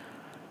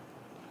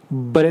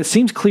 But it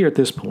seems clear at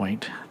this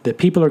point that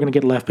people are going to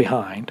get left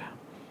behind.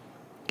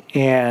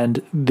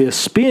 And the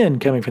spin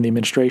coming from the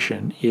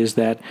administration is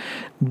that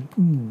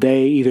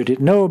they either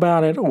didn't know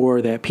about it,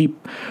 or that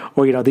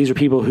these are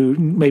people who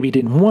maybe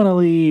didn't want to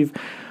leave.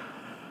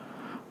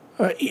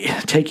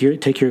 Take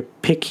your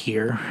pick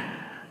here.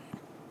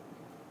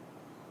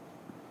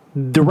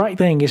 The right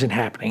thing isn't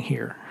happening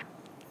here,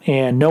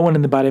 and no one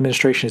in the Biden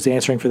administration is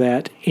answering for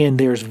that. And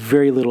there's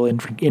very little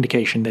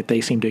indication that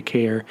they seem to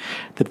care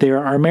that there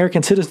are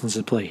American citizens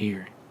at play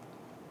here.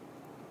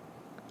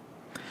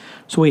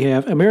 So we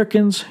have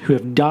Americans who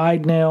have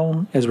died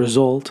now as a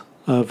result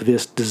of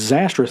this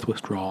disastrous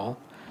withdrawal,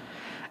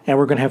 and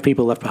we're going to have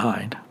people left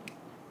behind.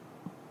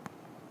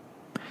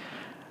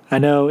 I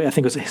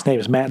think his name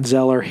is Matt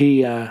Zeller.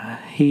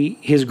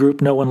 His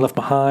group, No One Left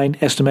Behind,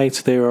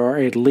 estimates there are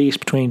at least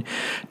between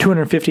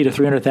 250 to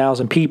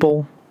 300,000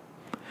 people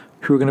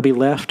who are going to be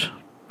left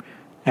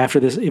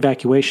after this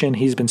evacuation.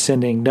 He's been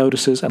sending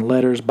notices and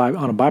letters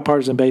on a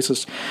bipartisan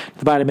basis to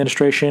the Biden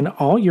administration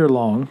all year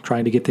long,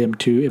 trying to get them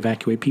to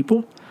evacuate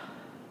people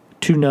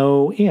to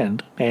no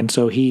end. And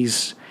so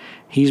he's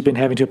he's been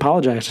having to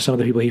apologize to some of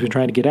the people he's been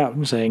trying to get out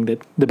and saying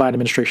that the Biden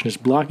administration is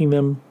blocking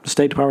them, the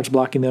State Department's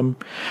blocking them.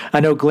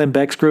 I know Glenn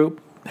Beck's group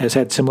has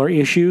had similar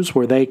issues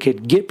where they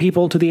could get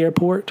people to the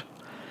airport,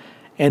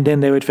 and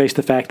then they would face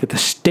the fact that the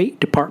State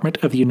Department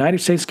of the United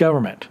States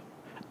government,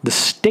 the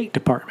State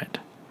Department,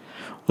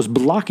 was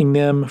blocking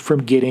them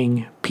from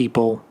getting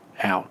people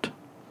out.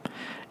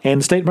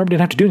 And the State Department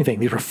didn't have to do anything.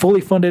 These were fully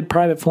funded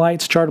private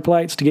flights, charter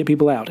flights to get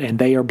people out, and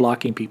they are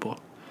blocking people.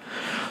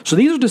 So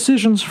these are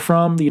decisions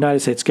from the United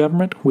States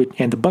government,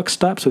 and the buck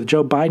stops with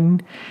Joe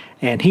Biden,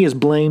 and he has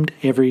blamed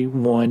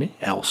everyone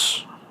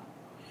else.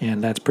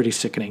 And that's pretty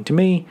sickening to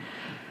me.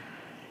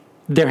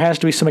 There has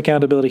to be some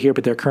accountability here,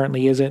 but there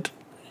currently isn't.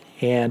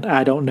 And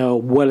I don't know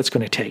what it's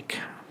going to take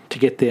to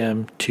get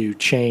them to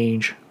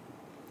change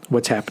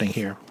what's happening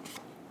here.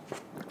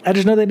 I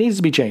just know that it needs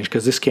to be changed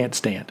because this can't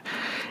stand.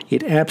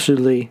 It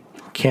absolutely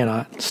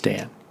cannot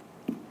stand.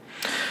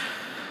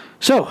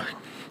 So,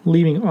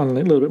 leaving on a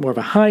little bit more of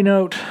a high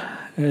note,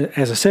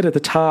 as I said at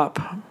the top,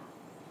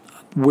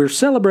 we're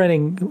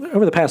celebrating,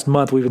 over the past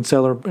month, we've been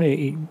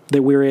celebrating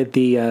that we're at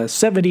the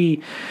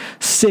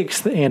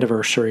 76th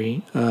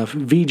anniversary of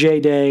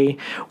VJ Day,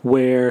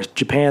 where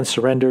Japan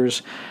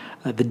surrenders.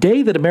 The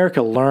day that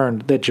America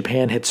learned that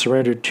Japan had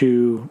surrendered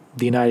to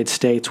the United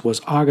States was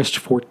August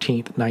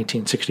 14th,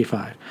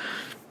 1965.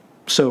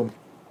 So,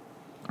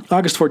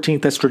 August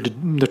 14th, that's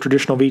the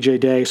traditional VJ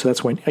Day, so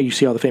that's when you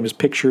see all the famous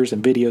pictures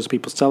and videos of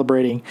people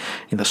celebrating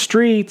in the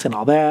streets and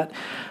all that.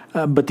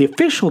 But the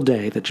official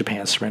day that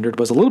Japan surrendered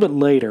was a little bit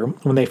later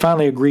when they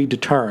finally agreed to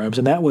terms,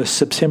 and that was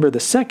September the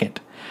 2nd,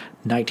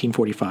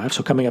 1945,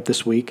 so coming up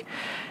this week.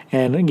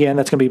 And again,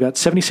 that's going to be about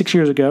 76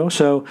 years ago.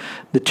 So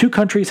the two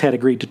countries had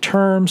agreed to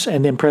terms,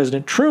 and then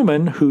President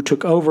Truman, who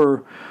took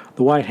over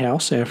the White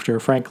House after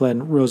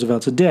Franklin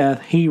Roosevelt's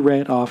death, he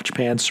read off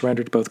Japan's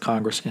surrender to both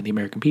Congress and the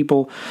American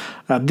people.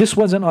 This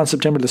wasn't on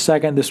September the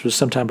 2nd. This was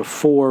sometime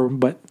before,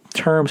 but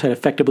terms had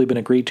effectively been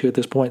agreed to at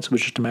this point, so it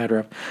was just a matter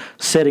of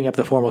setting up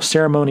the formal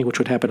ceremony, which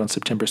would happen on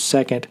September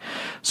 2nd.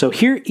 So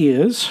here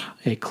is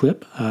a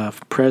clip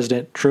of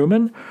President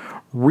Truman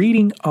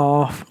reading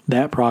off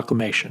that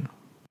proclamation.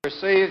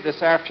 Received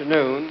this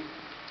afternoon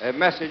a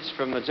message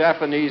from the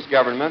Japanese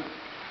government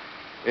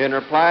in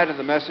reply to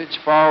the message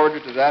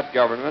forwarded to that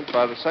government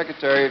by the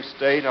Secretary of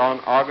State on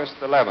August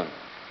 11th.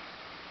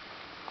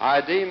 I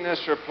deem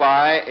this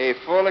reply a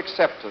full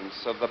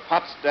acceptance of the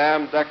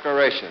Potsdam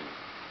Declaration,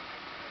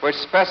 which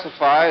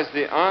specifies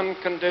the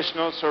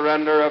unconditional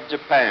surrender of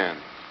Japan.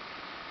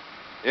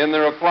 In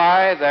the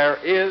reply, there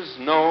is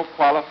no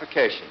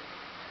qualification.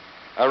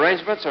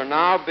 Arrangements are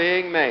now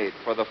being made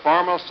for the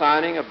formal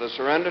signing of the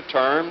surrender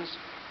terms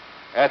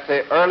at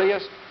the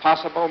earliest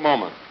possible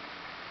moment.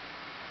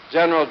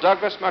 General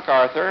Douglas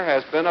MacArthur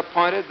has been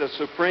appointed the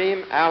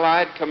Supreme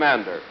Allied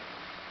Commander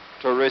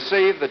to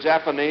receive the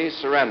Japanese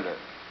surrender.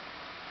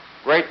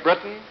 Great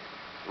Britain,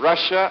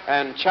 Russia,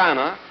 and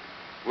China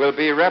will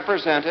be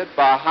represented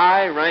by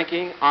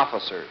high-ranking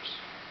officers.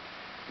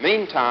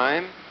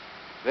 Meantime,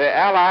 the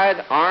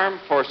Allied armed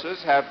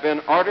forces have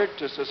been ordered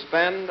to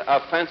suspend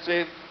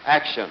offensive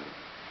action.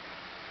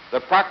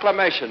 The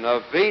proclamation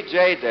of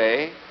VJ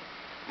Day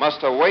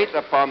must await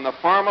upon the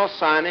formal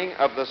signing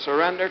of the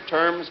surrender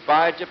terms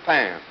by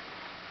Japan.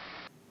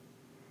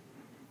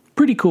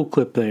 Pretty cool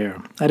clip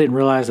there. I didn't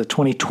realize that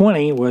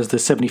 2020 was the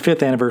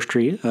 75th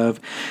anniversary of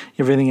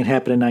everything that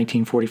happened in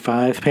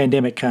 1945. The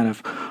pandemic kind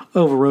of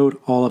overrode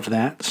all of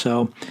that,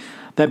 so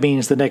that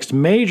means the next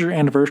major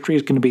anniversary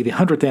is going to be the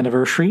 100th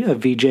anniversary of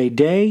VJ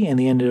Day and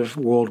the end of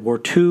World War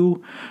II,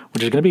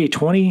 which is going to be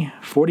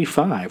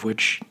 2045,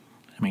 which,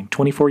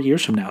 24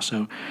 years from now,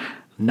 so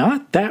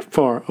not that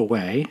far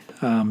away.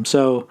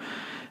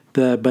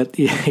 But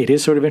it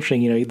is sort of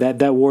interesting,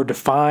 that war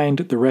defined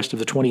the rest of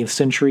the 20th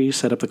century,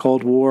 set up the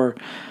Cold War.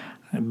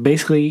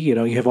 Basically, you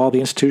have all the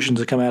institutions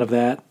that come out of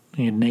that,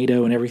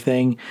 NATO and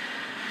everything.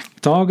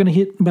 It's all going to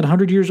hit about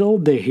 100 years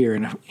old here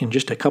in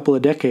just a couple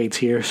of decades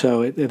here,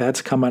 so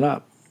that's coming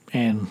up.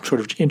 And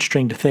sort of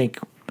interesting to think,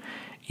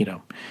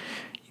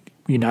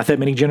 you're not that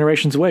many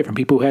generations away from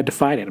people who had to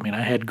fight it.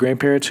 I had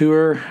grandparents who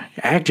were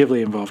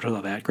actively involved in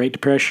all that. Great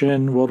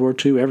Depression, World War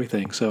II,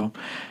 everything. So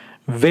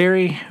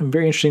very,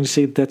 very interesting to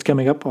see that's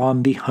coming up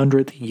on the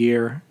 100th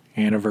year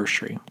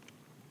anniversary.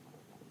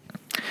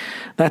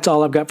 That's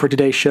all I've got for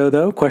today's show,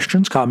 though.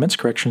 Questions, comments,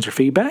 corrections, or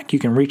feedback, you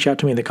can reach out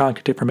to me in the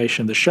contact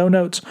information in the show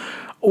notes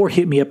or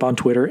hit me up on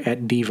Twitter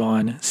at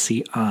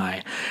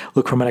DVonCI.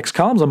 Look for my next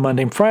columns on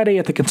Monday and Friday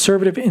at the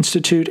Conservative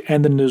Institute,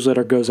 and the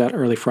newsletter goes out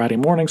early Friday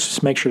mornings, so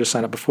just make sure to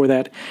sign up before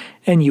that,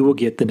 and you will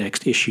get the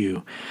next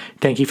issue.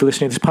 Thank you for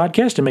listening to this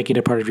podcast and making it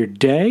a part of your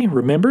day.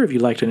 Remember, if you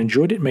liked and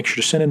enjoyed it, make sure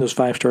to send in those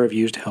 5-star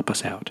reviews to help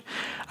us out.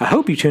 I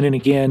hope you tune in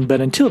again, but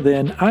until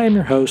then, I am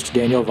your host,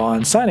 Daniel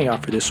Vaughn, signing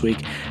off for this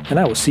week, and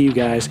I will see you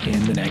guys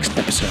in the next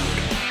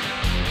episode.